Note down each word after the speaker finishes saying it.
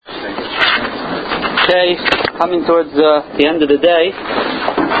Okay, coming towards the end of the day.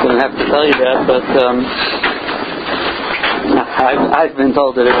 Didn't have to tell you that, but I've been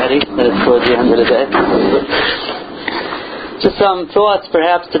told it already that it's towards the end of the day. Just some thoughts,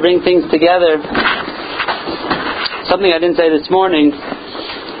 perhaps, to bring things together. Something I didn't say this morning.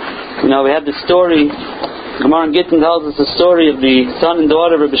 We had the story. Gemara in Gittin tells us the story of the son and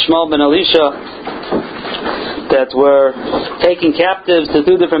daughter of Rabbi Shmuel ben Elisha that were taken captives to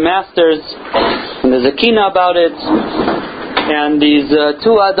two different masters. And there's a kina about it. And these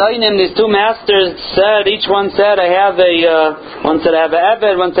two adainim, these two masters said, each one said, one said I have a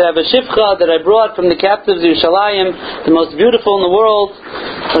eved, one said I have a shifcha that I brought from the captives of Yerushalayim, the most beautiful in the world.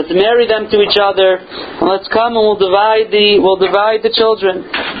 Let's marry them to each other, and let's come and we'll divide the children.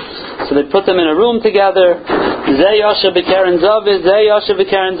 So they put them in a room together. Zeh Yasha b'Keren Zaviz, Zeh Yasha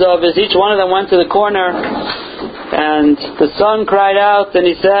b'Keren Zaviz. Each one of them went to the corner. And the son cried out and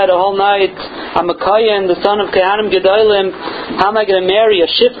he said a whole night, I'm a Kayan, the son of Kehanim Gedolim, how am I going to marry a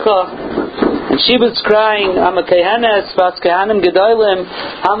Shifcha? And she was crying, I'm a Kehanes, Vas Kehanim Gedolim,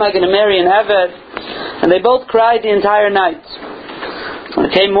 how am I going to marry an Eved? And they both cried the entire night. When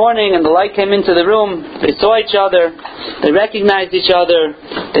it came morning and the light came into the room, they saw each other, they recognized each other,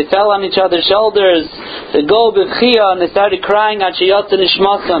 they fell on each other's shoulders, they go b'chiyah, and they started crying Achiyot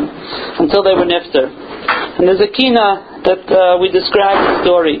Nishmasam until they were nifter. And there's a kina that we describe the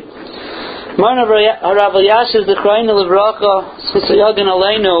story. Marna Rav Elyashiv Zechreinu Livracha Zchusayagin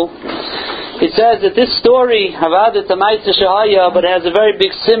Aleinu. It says that this story Havadat Amaisa Shahaya, but it has a very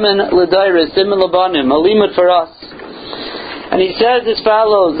big siman l'daira, siman l'banim, a limud for us. And he says as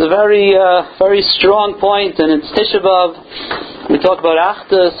follows, a very very strong point, and it's Tisha B'Av. We talk about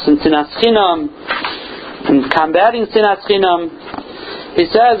Achdus and Sinas Chinam and combating Sinas Chinam. He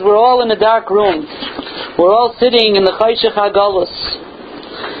says we're all in a dark room. We're all sitting in the Chayshech HaGalus.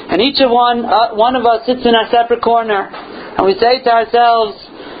 And each of one of us sits in our separate corner. And we say to ourselves,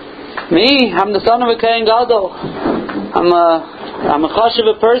 me, I'm the son of a Kohen Gadol. I'm a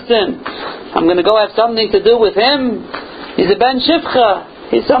chashuv person. I'm going to go have something to do with him. He's a Ben Shifcha.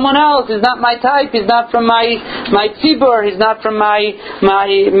 He's someone else. He's not my type. He's not from my tzibur. He's not from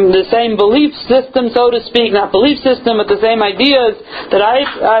the same belief system, so to speak. Not belief system, but the same ideas that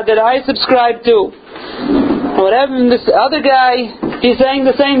I subscribe to. Whatever this other guy, he's saying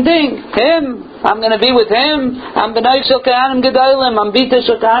the same thing. Him, I'm going to be with him. I'm B'nai Shel Kehanim Gedolim. I'm Bita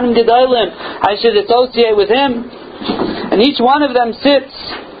Shel Kehanim Gedolim. I should associate with him. And each one of them sits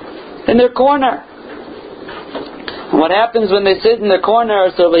in their corner. And what happens when they sit in the corner?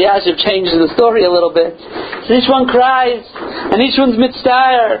 So Elyashiv changes the story a little bit. So each one cries, and each one's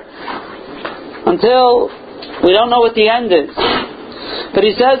mitzvah until we don't know what the end is. But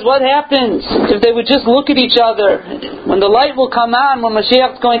he says, what happens if they would just look at each other? When the light will come on, when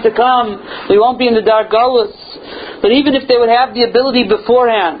Mashiach is going to come, we won't be in the dark galus. But even if they would have the ability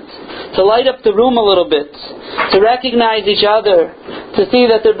beforehand to light up the room a little bit, to recognize each other, to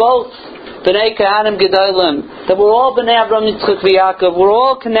see that they're both B'nai Kehanim Gedolim, that we're all B'nai Avraham Yitzchak v'Yaakov, we're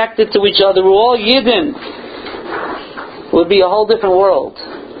all connected to each other, we're all Yidden, it would be a whole different world.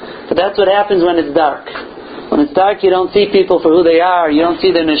 But that's what happens when it's dark. When it's dark, you don't see people for who they are. You don't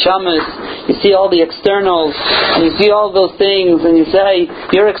see their neshamas. You see all the externals, and you see all those things, and you say,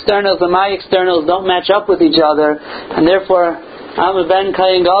 your externals and my externals don't match up with each other, and therefore, I'm a Ben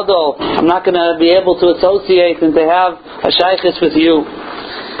Kohen Gadol. I'm not going to be able to associate and to have a shaykhis with you.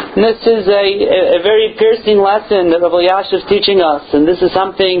 And this is a very piercing lesson that Rav Elyashiv is teaching us, and this is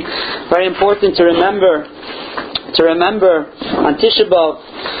something very important to remember. On Tisha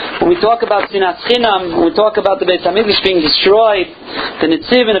B'Av, when we talk about Sinas Chinam, when we talk about the Beis HaMikdash being destroyed, the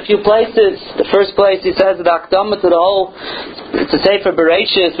Netziv in a few places. The first place he says the Akdama to the whole, it's a Sefer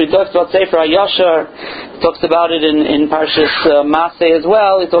Bereshis. We talked about Sefer HaYashar. He talks about it in Parshas Maseh as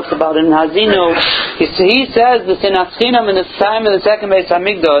well. He talks about it in Hazinu. He says the Sinas Chinam in the time of the second Beis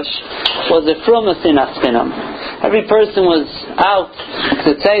HaMikdash was a from a Sinas Chinam. Every person was out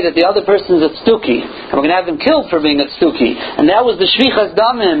to say that the other person is a Stuki, and we're going to have them killed for being a Stuki. And that was the Shvichas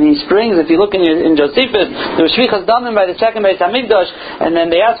Damim. He springs, if you look in Josephus, there was Shvichas Damim by the second Beis HaMikdash, and then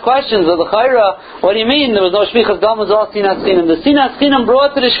they asked questions of the Chayra, what do you mean there was no Shvichas Damim, it was all Sinas Chinam? The Sinas Chinam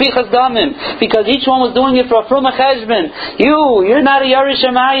brought to the Shvichas Damim, because each one was doing it for a Fruma Cheshbon. You're not a Yerush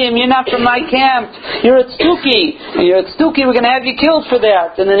Hamayim, you're not from my camp, you're a Stuki, we're going to have you killed for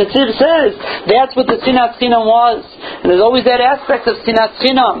that. And then it says, that's what the Sinas Chinam was. And there's always that aspect of Sinas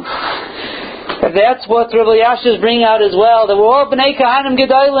Chinam. And that's what Rav Elyashiv is bringing out as well. That we're all B'nai Kehanim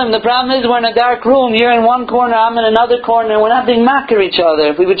Gedolim. The problem is we're in a dark room. You're in one corner, I'm in another corner, and we're not being makir each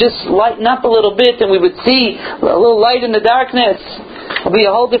other. If we would just lighten up a little bit and we would see a little light in the darkness, it would be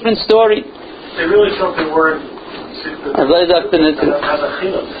a whole different story. They really felt they weren't.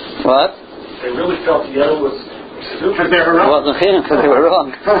 What? They really felt the other was. Because they were wrong. It wasn't Chinuch, but they were wrong.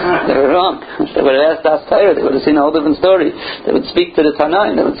 They were wrong. They would have asked Das Torah, they would have seen a whole different story. They would speak to the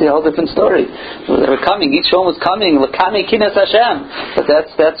Tanaim, they would see a whole different story. They were coming, each one was coming, L'kami Kinas Hashem. But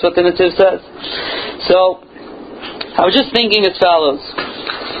that's what the Netziv says. So, I was just thinking as follows.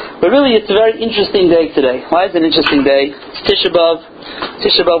 But really, it's a very interesting day today. Why is it an interesting day? It's Tisha B'Av.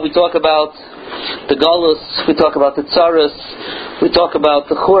 Tisha B'Av, we talk about the Golus, we talk about the Tzaras, we talk about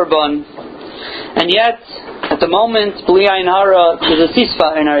the Churban. And yet, at the moment, B'li Ayin Hara, there's a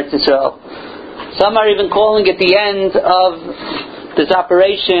ceasefire in Eretz Yisrael. Some are even calling it the end of this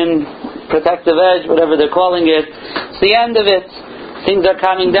operation, Protective Edge, whatever they're calling it. It's the end of it. Things are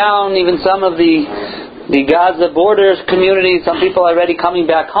calming down. Even some of the Gaza border communities, some people are already coming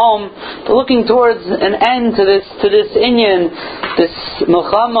back home. They're looking towards an end to this inyan, this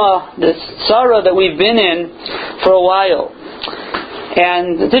milchama, this tzara that we've been in for a while.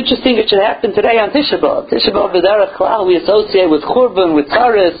 And it's interesting it should happen today on Tisha B'Av. Tisha B'Av B'derech Klal we associate with Churban, with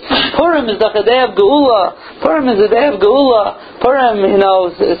Tzaras. Purim is the day of Geula. Purim is the day of Geula. Purim,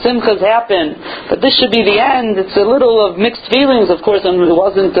 Simchas happen. But this should be the end. It's a little of mixed feelings, of course, and it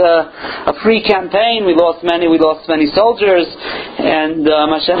wasn't a free campaign. We lost many soldiers. And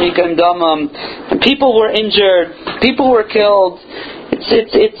Hashem Yikam Damam. And people were injured. People were killed.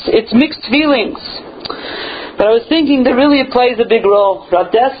 It's mixed feelings. But I was thinking that really it plays a big role.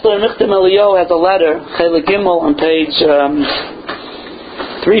 Rav Dessler, Michtam Eliyahu, has a letter, Chelik Gimel, on page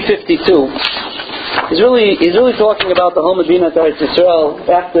 352. He's really talking about the whole Medina Eretz Yisrael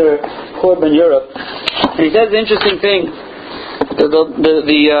after Churban Europe, and he says an interesting thing.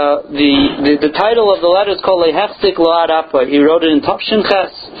 The title of the letter is called Lehechzik Lo'ad Apa. He wrote it in Topshin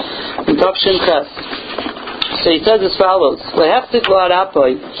Ches. So he says as follows: Lehechzik Lo'ad Apa.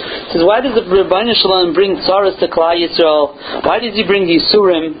 He says, why does the Rebbeinu Shalom bring tzaras to Klal Yisrael? Why does he bring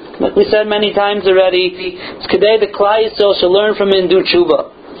Yisurim? Like we said many times already, it's Kedei the Klal Yisrael shall learn from him and do tshuva.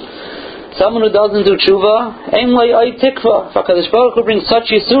 Someone who doesn't do tshuva, Ein Lei Ay Tikva. HaKadosh Baruch Hu brings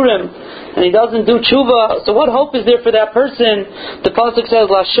such Yisurim, and he doesn't do tshuva. So what hope is there for that person? The pasuk says,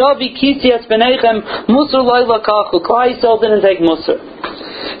 Lashavi Kisi Es Beneichem Musar Lei Lakachu. Klal Yisrael didn't take Musar.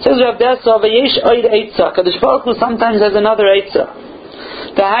 Says Rav Dessler, V'yesh Oid Eitzah. HaKadosh Baruch Hu sometimes has another Eitzah.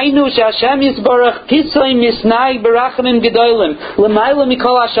 Hainu Hashem Yisbarach Pisoim Yisnai Berachamim Gedolim L'mayla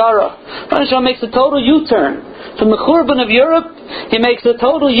Mikol Ashara. Hashem makes a total U-turn from the Churban of Europe. He makes a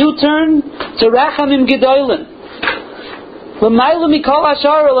total U-turn to Rachamim Gedolim L'mayla Mikol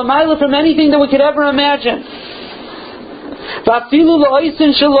Ashara, L'mayla from anything that we could ever imagine. V'afilu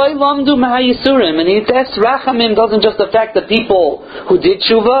Lo'oisin Shaloi Lamdu Mahayisurim. And that's Rachamim doesn't just affect the people who did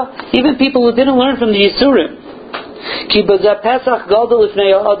tshuva, even people who didn't learn from the Yisurim. This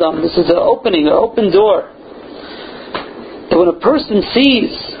is an opening, an open door. And when a person sees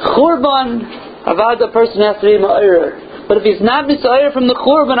Churban, Avad, the person has to be Ma'ir. But if he's not Ma'ir from the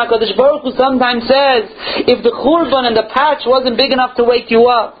Churban, HaKadosh Baruch Hu sometimes says, if the Churban and the patch wasn't big enough to wake you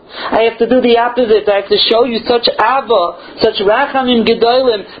up, I have to do the opposite. I have to show you such Ava, such Rachamim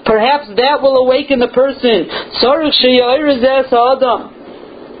Gedolim. Perhaps that will awaken the person. Tzarich She'ya'ir Zeh Sa'adam.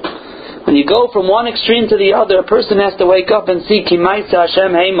 When you go from one extreme to the other, a person has to wake up and see Kimaisa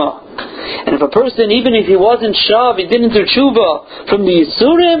Hashem Heima. And if a person, even if he wasn't Shav, he didn't do tshuva from the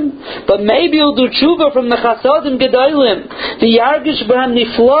Yisurim, but maybe he'll do tshuva from the Chasadim Gedolim, the Yargish B'hem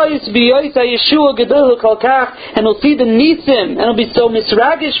Niflois B'yois HaYeshua Gedol Kalkach, and he'll see the Nisim, and he'll be so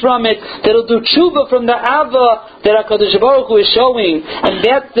misragish from it, that he'll do tshuva from the Ava that HaKadosh Baruch Hu is showing. And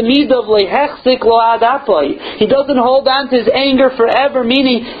that's the midah of Lehechzik Lo'ad Apai. He doesn't hold on to his anger forever,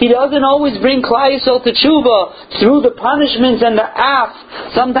 meaning he doesn't always bring Klal Yisrael to tshuva through the punishments and the af.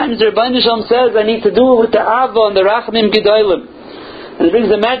 Sometimes the Rebbeinu Shalom says, I need to do it with the Ava and the Rachamim Gedolim. And it brings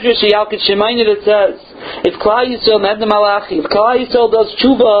a medrash, Yalkut Shemaini, that says, if Klal Yisrael, Med Malachi, if Klal Yisrael does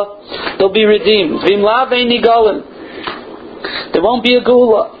tshuva, they'll be redeemed. V'im lav ein nigalim. There won't be a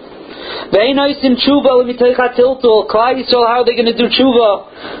gula. V'ein oisim tshuva l'miteicha tiltul. Klal Yisrael, how are they going to do tshuva?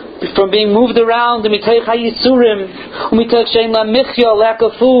 From being moved around, l'miteicha yisurim, l'miteich shein la michya, lack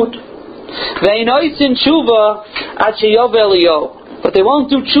of food. V'ein oisim tshuva ad sheyov Eliyahu. But they won't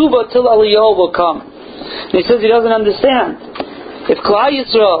do tshuva till Eliyahu will come. And he says he doesn't understand. If Klal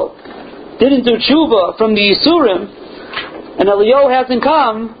Yisrael didn't do tshuva from the Yisurim, and Eliyahu hasn't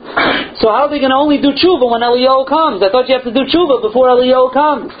come, so how are they going to only do tshuva when Eliyahu comes? I thought you have to do tshuva before Eliyahu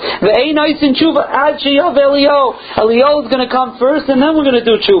comes. Ve'ein oisin tshuva ad sheyav Eliyahu. Eliyahu is going to come first, and then we're going to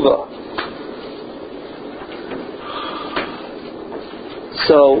do tshuva.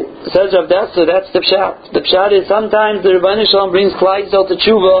 So, says Rav Dessler, that's the pshat. The pshat is sometimes the Rebbeinu Shalom brings Klal Yisrael to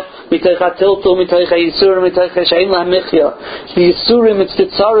tshuva, mitoich hatiltul, mitoich hayisurim, mitoich hashein lahamichya. It's the yisurim, it's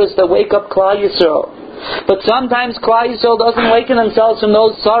the tzaras that wake up Klal Yisrael. But sometimes Klal Yisrael doesn't waken themselves from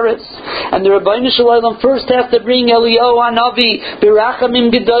those tzaras. And the Rebbeinu Shalom first has to bring Eliyahu Hanavi,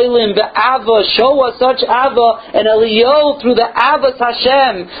 Birachamim Gedolim, the Ava, show us such Ava, and Eliyahu through the Avas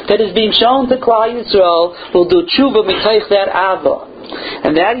Hashem that is being shown to Klal Yisrael will do tshuva mitoich that Ava.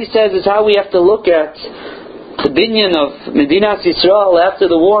 And that, he says, is how we have to look at the binyan of Medinas Yisrael after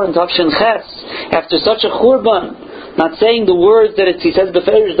the war in Tafshin Ches, after such a churban. Not saying the words that he says, the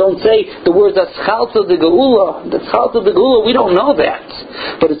Beferes don't say the words Aschalta de Geula. The Aschalta de Geula, we don't know that.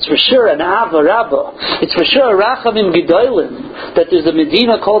 But it's for sure an Ava Rabbah. It's for sure a Rachamim Gedolim, that there's a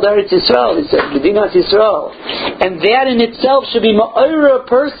Medina called Eretz Yisrael. He said, Medinas Yisrael. And that in itself should be ma'ira a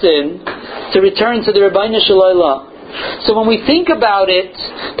person to return to the Rebbeinu Shalom. So when we think about it,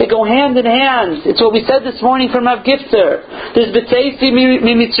 they go hand in hand. It's what we said this morning from Rav Gifter. There's B'tzeisi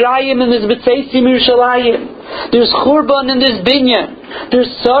Mitzrayim and there's B'tzeisi Yerushalayim. There's Churban and there's Binyan. There's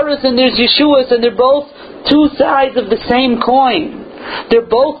Saras and there's Yeshuas, and they're both two sides of the same coin. They're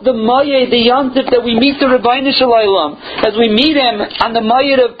both the Mayed, the Yontif that we meet the Rebbeinu Shalom. As we meet him on the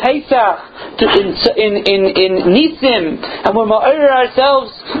Mayed of Pesach in Nisim, and we're ma'ir ourselves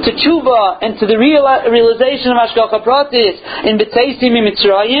to Tshuva and to the realization of Hashgacha Pratis in B'tzeisi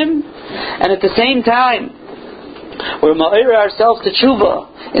Mitzrayim, and at the same time we're ma'ir ourselves to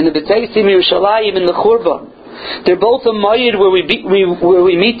Tshuva in the B'tzeisi Yerushalayim in the Churban. They're both a Mayid where we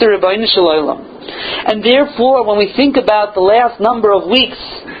meet the Rebbeinu Shalom. And therefore, when we think about the last number of weeks,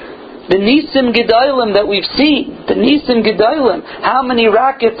 the Nisim Gedolim that we've seen, the Nisim Gedolim, how many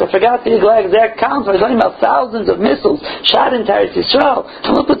rockets, I forgot the exact count, but I'm talking about thousands of missiles shot into Eretz Yisrael.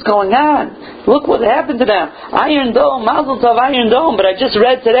 And look what's going on. Look what happened to them. Iron Dome, Mazel Tov Iron Dome. But I just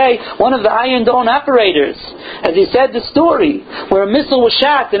read today one of the Iron Dome operators, as he said the story, where a missile was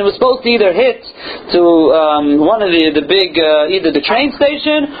shot and it was supposed to either hit to one of the big, either the train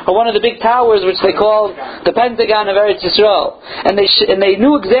station or one of the big towers, which they called the Pentagon of Eretz Yisrael. And they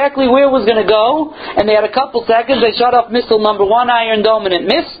knew exactly where it was going to go, and they had a couple seconds. They shot off missile number 1 Iron Dome and it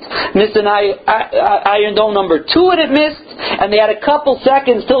missed. Missile Iron Dome number 2 and it missed. And they had a couple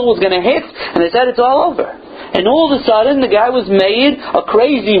seconds till it was going to hit. And they said it's all over. And all of a sudden, the guy was made, a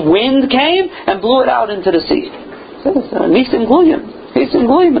crazy wind came and blew it out into the sea. Nisim Gluyim.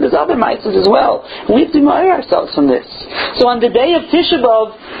 Nisim Gluyim, and there's other mitzvahs as well. And we have to admire ourselves from this. So on the day of Tisha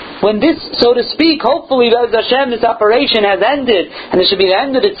B'Av, when this, so to speak, hopefully, Be'ez Hashem, this operation has ended, and it should be the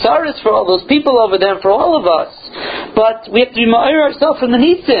end of the tzaras for all those people over there and for all of us. But we have to admire ourselves from the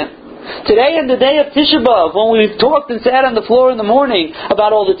Nisim. Today and the day of Tisha B'Av, when we talked and sat on the floor in the morning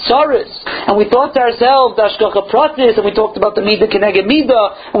about all the tzaras, and we thought to ourselves, Hashgacha Pratis, and we talked about the Midah Keneged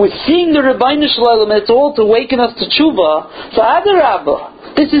Midah, and we're seeing the Rebbeinu Shalom, and it's all to waken us to Tshuva. So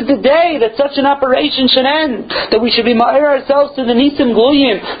Adarabah, this is the day that such an operation should end, that we should be ma'ir ourselves to the Nisim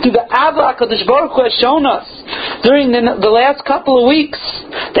Gluyim, to the Ava HaKadosh Baruch Hu has shown us during the last couple of weeks.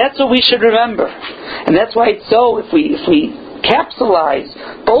 That's what we should remember. And that's why it's so, if we capsulize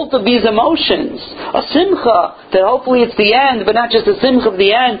both of these emotions, a simcha that hopefully it's the end, but not just a simcha of the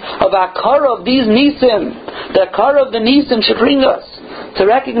end, of akara of these nisim. The akara of the nisim should bring us to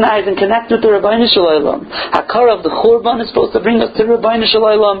recognize and connect with the Rebbeinu Shalom. Akara of the Churban is supposed to bring us to the Rebbeinu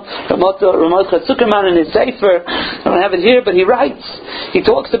Shalom. Ramot Zuckerman in his Sefer, I don't have it here, but he writes, he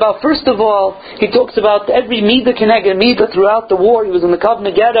talks about, first of all, he talks about every Midah Keneged Midah throughout the war. He was in the Kovna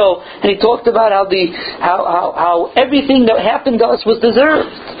Ghetto, and he talked about how everything that happened to us was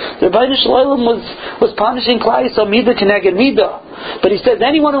deserved. The Rebbeinu Shalom was punishing Klal Yisrael Midah Keneged Midah. But he says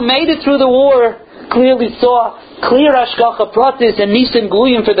anyone who made it through the war clearly saw clear Hashgacha Pratis and Nisim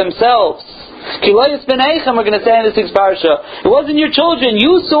Gluyim for themselves. Kilayas B'neichem, we're going to say in the 6th parasha. It wasn't your children.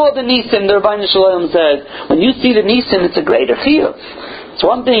 You saw the Nisim, the Rebbeinu Shalom said. When you see the Nisim, it's a greater chiyuv. It's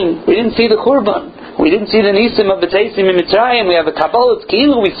one thing, we didn't see the Churban. We didn't see the Nisim of B'tzeisi Mitzrayim. We have a Kabbalah, it's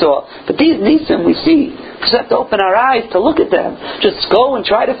Kilu we saw. But these Nisim we see. We just have to open our eyes to look at them. Just go and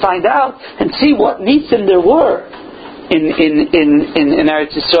try to find out and see what Nisim there were in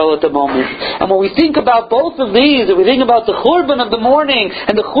Eretz Yisrael at the moment. And when we think about both of these, and we think about the Churban of the morning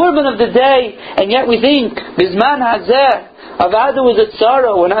and the Churban of the day, and yet we think, Bizman Hazeh, Avada was a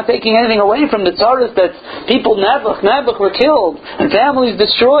tzara. We're not taking anything away from the tzaras that people Nebuch were killed and families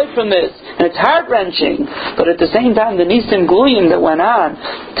destroyed from this, and it's heart-wrenching. But at the same time, the Nisim Gluyim that went on,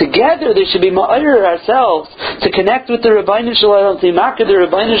 together there should be ma'ir ourselves to connect with the Rebbeinu Shalom, to makar the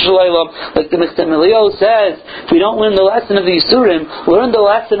Rebbeinu Shalom, like the Mechtem Eliyahu says. If we don't learn the lesson of the Yisurim, learn the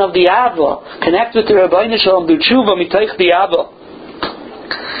lesson of the Ava. Connect with the Rebbeinu Shalom, do tshuva mitoich the Ava.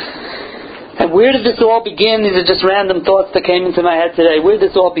 And where did this all begin? These are just random thoughts that came into my head today. Where did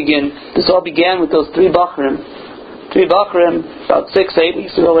this all begin? This all began with those three Bachrim, about 6-8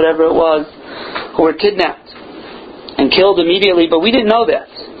 weeks ago, whatever it was, who were kidnapped and killed immediately, but we didn't know that.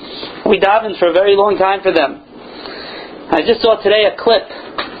 We davened for a very long time for them. I just saw today a clip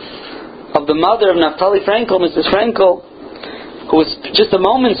of the mother of Naftali Frankel, Mrs. Frankel, who was just a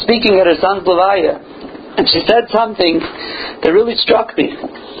moment speaking at her son's Levaya. And she said something that really struck me.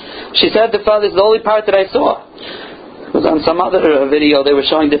 She said, the father, this is the only part that I saw. It was on some other video, they were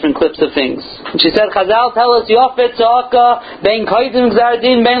showing different clips of things. And she said, Chazal tell us, Yofet Tzaka, Ben Koidim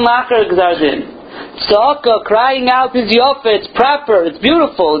Gzardin, Ben Lacher Gzardin. Tzaka, crying out is Yofet, it's proper, it's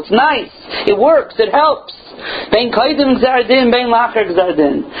beautiful, it's nice, it works, it helps. Ben Koidim Gzardin, Ben Lacher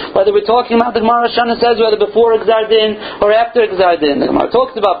Gzardin. Whether we're talking about, the Gemara Shana says, whether before Gzardin or after Gzardin. The Gemara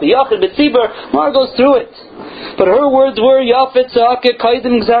talks about B'Yachid, B'Tzibur, Gemara goes through it. But her words were, Yofet Tzaka,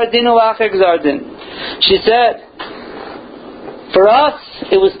 Koidim Gzardin, Lacher Gzardin. She said, for us,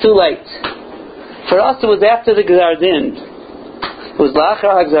 it was too late. For us, it was after the Gzardin. It was Lacher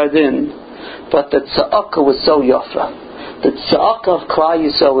Gzardin. But the Tzaka was so Yofa. The Tzaka of Klal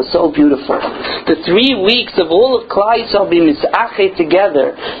Yisrael was so beautiful. The 3 weeks of all of Klal Yisrael being misachet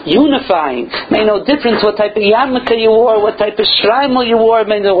together, unifying. Made no difference what type of yarmulke you wore, what type of shreimel you wore,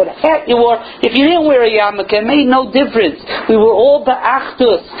 made no what hat you wore. If you didn't wear a yarmulke, it made no difference. We were all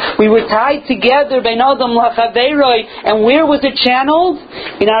ba'achdus. We were tied together, bein adam lachaveiroi. And where was it channeled?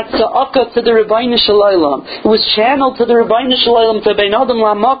 In our Tzaka to the Rebbeinu Shalom. It was channeled to the Rebbeinu Shalom, to bein adam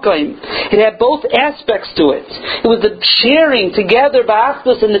la'makayim. It had both aspects to it. It was the sharing together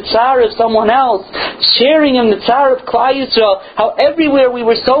ba'achdus in the tzar of someone else, sharing in the tzar of Klal Yisrael, how everywhere we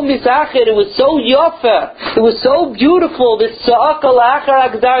were so misached, it was so yofa, it was so beautiful, this tza'aka la'achar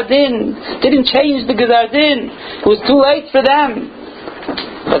ha'gzardin, didn't change the gzardin, it was too late for them.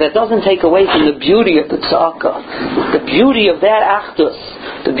 But that doesn't take away from the beauty of the tza'aka, the beauty of that achdus,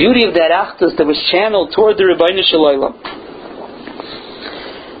 the beauty of that achdus that was channeled toward the Rebbeinu Shalom.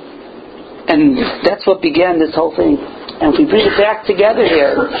 And that's what began this whole thing. And if we bring it back together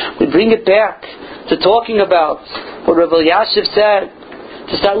here, we bring it back to talking about what Rav Elyashiv said,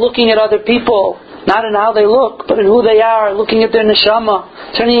 to start looking at other people, not in how they look, but in who they are, looking at their neshama,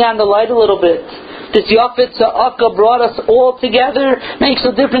 turning on the light a little bit. This Yofet Tza'aka brought us all together, makes no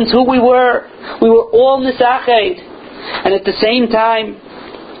difference who we were. We were all nisached. And at the same time,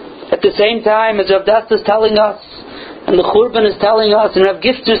 as Rav Dasta is telling us, and the Churban is telling us, and Rav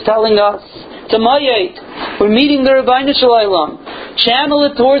Gifter is telling us, we're meeting the Rebbeinu Shalom.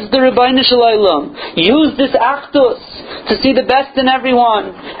 Channel it towards the Rebbeinu Shalom. Use this achdus to see the best in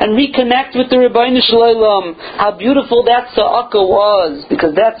everyone and reconnect with the Rebbeinu Shalom. How beautiful that Tza'aka was,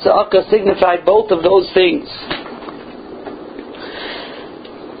 because that Tza'aka signified both of those things.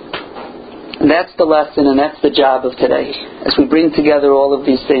 And that's the lesson, and that's the job of today, as we bring together all of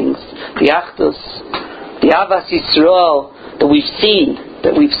these things. The achdus, the Avas Yisrael that we've seen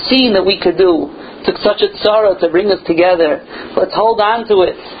that we could do. It took such a tzara to bring us together. Let's hold on to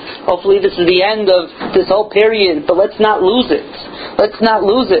it. Hopefully this is the end of this whole period, but let's not lose it. Let's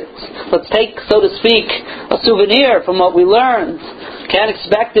take, so to speak, a souvenir from what we learned. Can't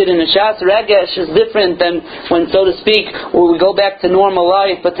expect it in a Shas Regesh is different than when, so to speak, we go back to normal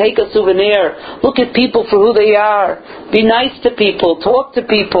life. But take a souvenir. Look at people for who they are. Be nice to people. Talk to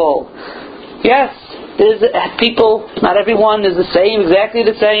people. Yes, there's people, not everyone is exactly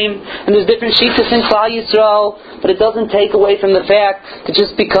the same, and there's different shittas in Klal Yisrael, but it doesn't take away from the fact that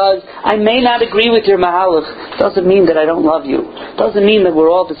just because I may not agree with your mahalach, doesn't mean that I don't love you. Doesn't mean that we're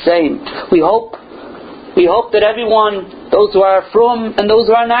all the same. We hope that everyone, those who are from and those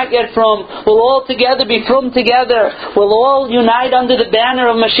who are not yet from, will all together be from together. We'll all unite under the banner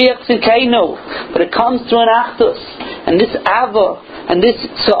of Mashiach Tzidkeinu. But it comes through an achdus. And this ava and this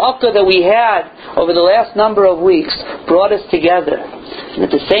tza'aka that we had over the last number of weeks brought us together. And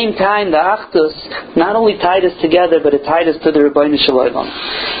at the same time, the achdus not only tied us together, but it tied us to the Rebbeinu Shalom.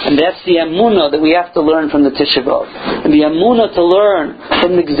 And that's the emunah that we have to learn from the Tisha B'Av. And the emunah to learn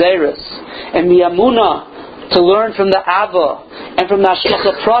from the Gzeirus. And the emunah to learn from the Ava. And from the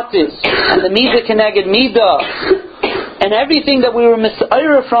Hashgacha Pratis. And the Midah Keneged Midah. And everything that we were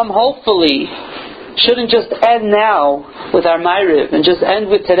mis'ayra from, hopefully, shouldn't just end now with our Ma'ariv and just end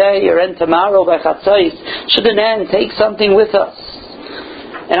with today or end tomorrow by Chatzos. Shouldn't end. Take something with us.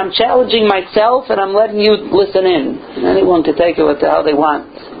 And I'm challenging myself and I'm letting you listen in. Anyone can take it with how they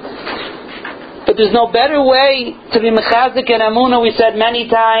want. But there's no better way to be mechazik and emunah, we said many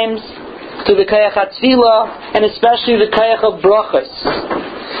times, to the kayach hatzvila and especially the kayach of brachas.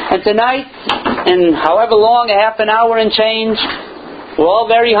 And tonight, in however long, a half an hour and change, We're all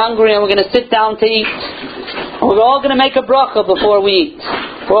very hungry and we're going to sit down to eat. We're all going to make a bracha before we eat.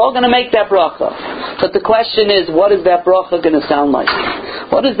 We're all going to make that bracha. But the question is, what is that bracha going to sound like?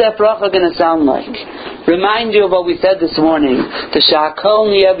 What is that bracha going to sound like? Remind you of what we said this morning. The Sha'akol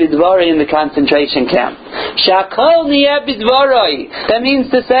niyeh b'dvaroi in the concentration camp. Sha'akol niyeh b'dvaroi. That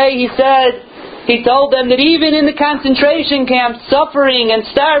means to say, he told them that even in the concentration camp, suffering and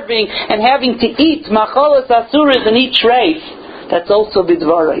starving and having to eat macholas asuras and eat treif, that's also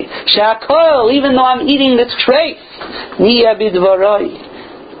bidvaroi. Sha'akol, even though I'm eating this treif, niyeh bidvaroi.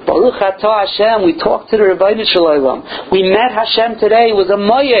 Baruch atah Hashem, we talked to the Rebbeinu Shalom. We met Hashem today. It was a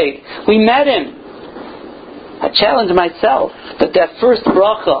moyed. We met Him. I challenge myself that first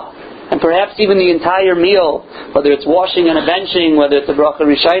bracha, and perhaps even the entire meal, whether it's washing and a benching, whether it's a bracha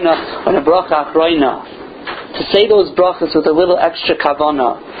rishayna or a bracha achroina, to say those brachas with a little extra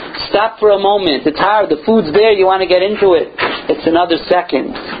kavanah. Stop for a moment. It's hard. The food's there. You want to get into it. It's another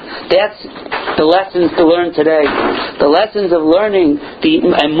second. That's the lessons to learn today. The lessons of learning the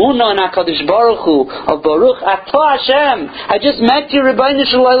emunah in HaKadosh Baruch Hu, of Baruch Atah Hashem. I just met your Rebbeinu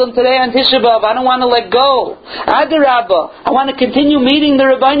Shalom today on Tisha B'Av. I don't want to let go. Adarabba. I want to continue meeting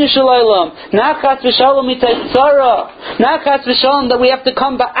the Rebbeinu Shalom. Not chas v'shalom mitay tzara. Not chas v'shalom that we have to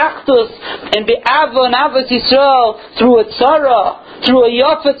come ba'achdus and be'ava and avos Yisrael through a tzara, through a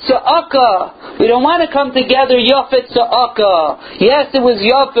yafet tza'aka. We don't want to come together yafet tza'aka. Yes, it was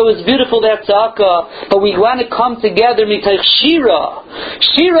yaf, it was beautiful that tza'aka, but we want to come together mitay shira.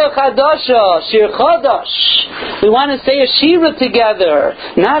 Shira chadasha, shir chadash. We want to say a shira together,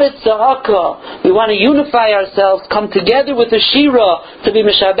 not a tza'aka. We want to unify ourselves, come together with a shira to be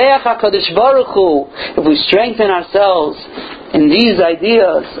mishabeach HaKadosh Baruch Hu. If we strengthen ourselves in these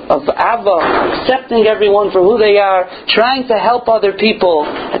ideas of Ava, accepting everyone for who they are, trying to help other people,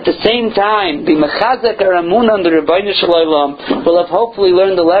 at the same time, be mechazek our emunah on the Rebbeinu Shalom, we'll have hopefully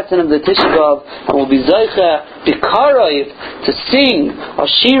learned the lesson of the Tisha B'Av, and we'll be zeicha, be karoiv, to sing a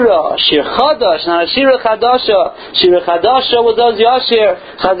shira, a shir chadash, not a shira chadasha. Shira chadasha was Oz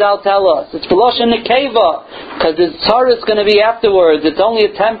Yashir, Chazal tell us. It's B'loshen Nekeva, because the tzara is going to be afterwards. It's only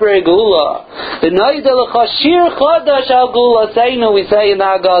a temporary gula. The noida l'cha shir chadash al gula. We say in the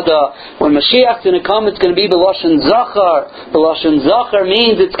Haggadah, when Mashiach's going to come, it's going to be the Lashon Zachar. The Lashon Zachar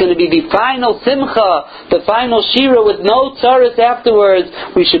means it's going to be the final Simcha, the final Shira with no tzaras afterwards.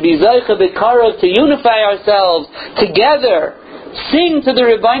 We should be Zaycha B'Karav to unify ourselves together. Sing to the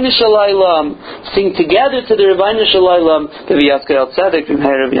Rebbeinu Shalom. Sing together to the Rebbeinu Shalom. B'Viyas K'el Tzedek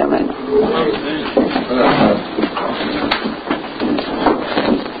B'Mei Rav Yameinu.